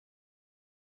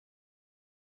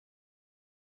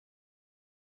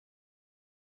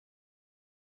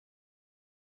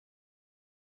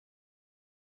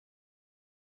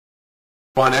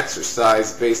run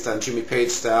exercise based on Jimmy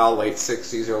Page style, late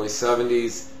 60s, early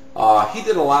 70s. He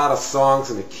did a lot of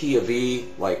songs in the key of E,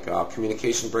 like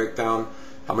Communication Breakdown,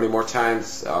 How Many More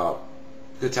Times,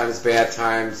 Good Times, Bad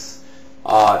Times,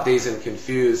 Dazed and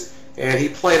Confused. And he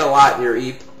played a lot near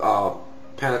E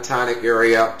pentatonic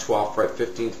area, 12th fret,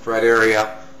 15th fret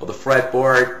area of the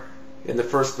fretboard in the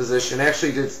first position.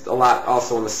 Actually did a lot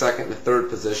also in the second and the third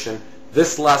position.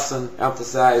 This lesson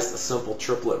emphasized a simple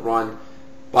triplet run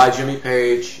by Jimmy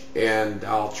Page, and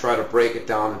I'll try to break it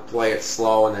down and play it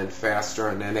slow and then faster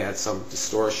and then add some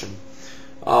distortion.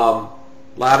 A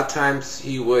lot of times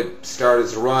he would start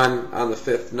his run on the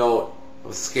 5th note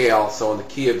of a scale, so in the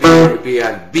key of E it would be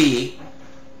on B.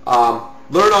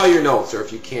 Learn all your notes, or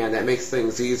if you can, that makes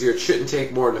things easier. It shouldn't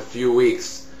take more than a few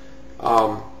weeks.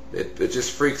 It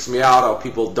just freaks me out how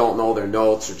people don't know their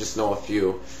notes or just know a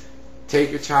few. Take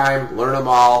your time, learn them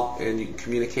all, and you can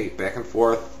communicate back and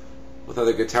forth with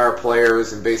other guitar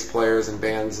players and bass players and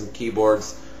bands and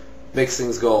keyboards. Makes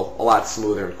things go a lot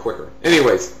smoother and quicker.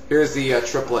 Anyways, here's the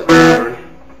triplet pattern.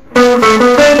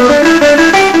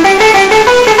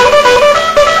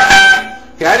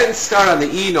 Okay, I didn't start on the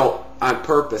E note on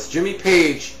purpose. Jimmy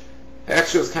Page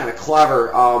actually was kind of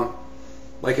clever.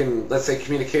 Like in, let's say,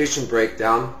 Communication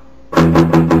Breakdown.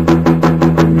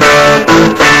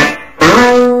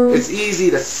 It's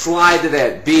easy to slide to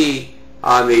that B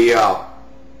on the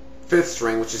 5th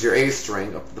string, which is your A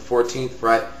string, up to the 14th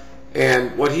fret.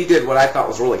 And what he did, what I thought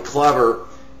was really clever,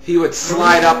 he would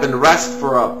slide up and rest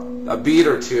for a beat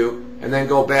or two, and then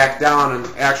go back down and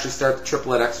actually start the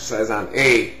triplet exercise on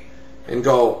A, and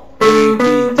go A, B,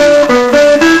 D.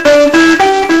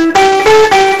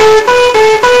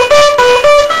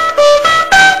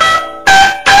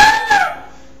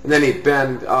 And then he'd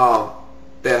bend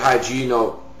that high G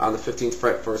note on the 15th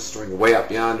fret 1st string way up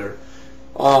yonder.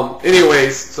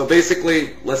 Anyways, so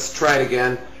basically, let's try it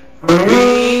again.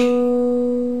 B.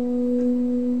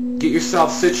 Get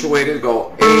yourself situated.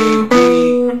 Go A, B,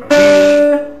 D,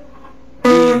 B,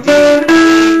 D,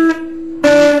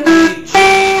 E, G,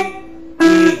 E,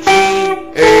 G,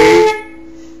 A,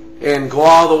 and go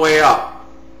all the way up.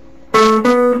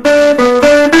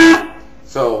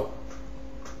 So,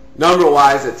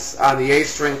 number-wise, it's on the A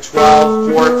string,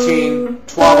 12, 14,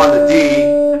 12 on the D,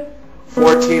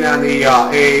 14 on the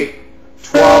A,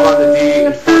 12 on the D,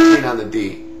 and 14 on the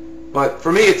D. But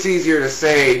for me, it's easier to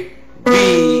say B, A,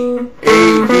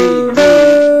 B, D,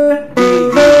 B, D,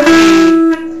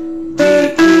 D, D,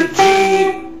 E, G,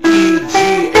 E, G, A, G,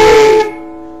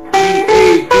 A,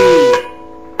 B,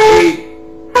 A,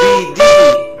 B, D,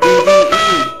 B, D,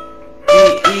 E,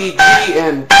 E, E, G,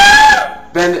 and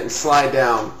bend it and slide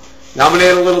down. Now I'm going to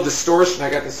add a little distortion. I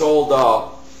got this old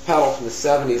pedal from the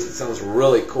 70s. It sounds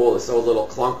really cool, this old little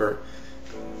clunker.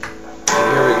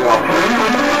 And here we go.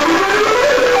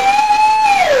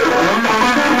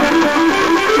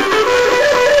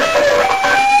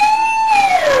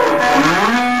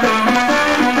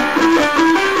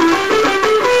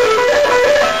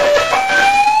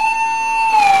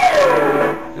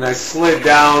 And I slid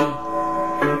down.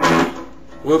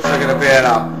 Whoops, I got a bad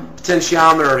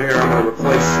potentiometer here. I'm going to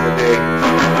replace today.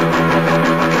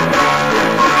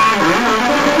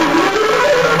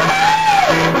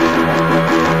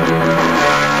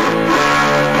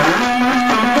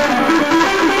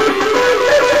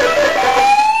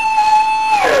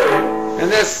 And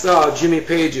this Jimmy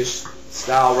Page's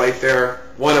style right there,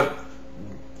 one of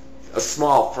a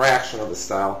small fraction of the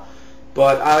style.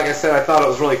 But like I said, I thought it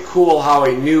was really cool how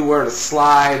he knew where to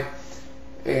slide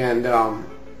and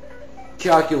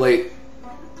calculate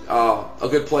a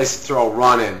good place to throw a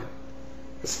run in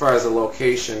as far as the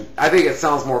location. I think it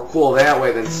sounds more cool that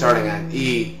way than starting on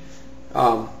E.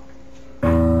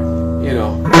 You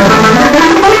know,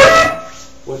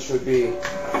 which would be,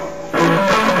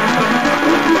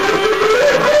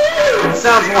 it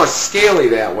sounds more scaly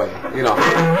that way, you know.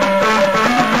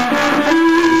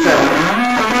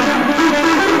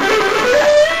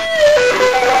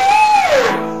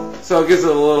 So it gives it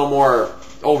a little more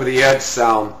over-the-edge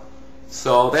sound.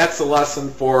 So that's the lesson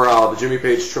for the Jimmy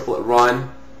Page triplet run.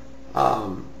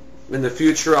 In the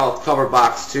future, I'll cover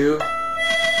box 2,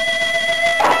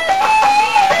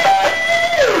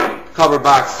 cover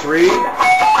box 3,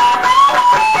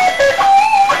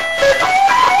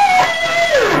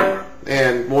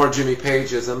 and more Jimmy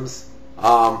Page-isms.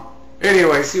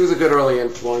 Anyways, he was a good early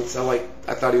influence. I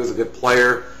thought he was a good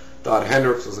player. Thought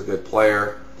Hendrix was a good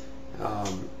player.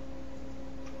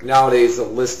 Nowadays, the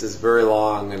list is very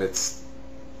long, and it's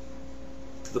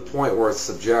to the point where it's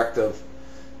subjective.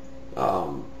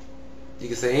 You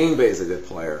can say Yngwie is a good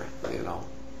player, you know.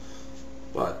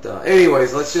 But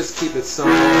anyways, let's just keep it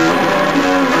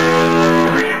simple.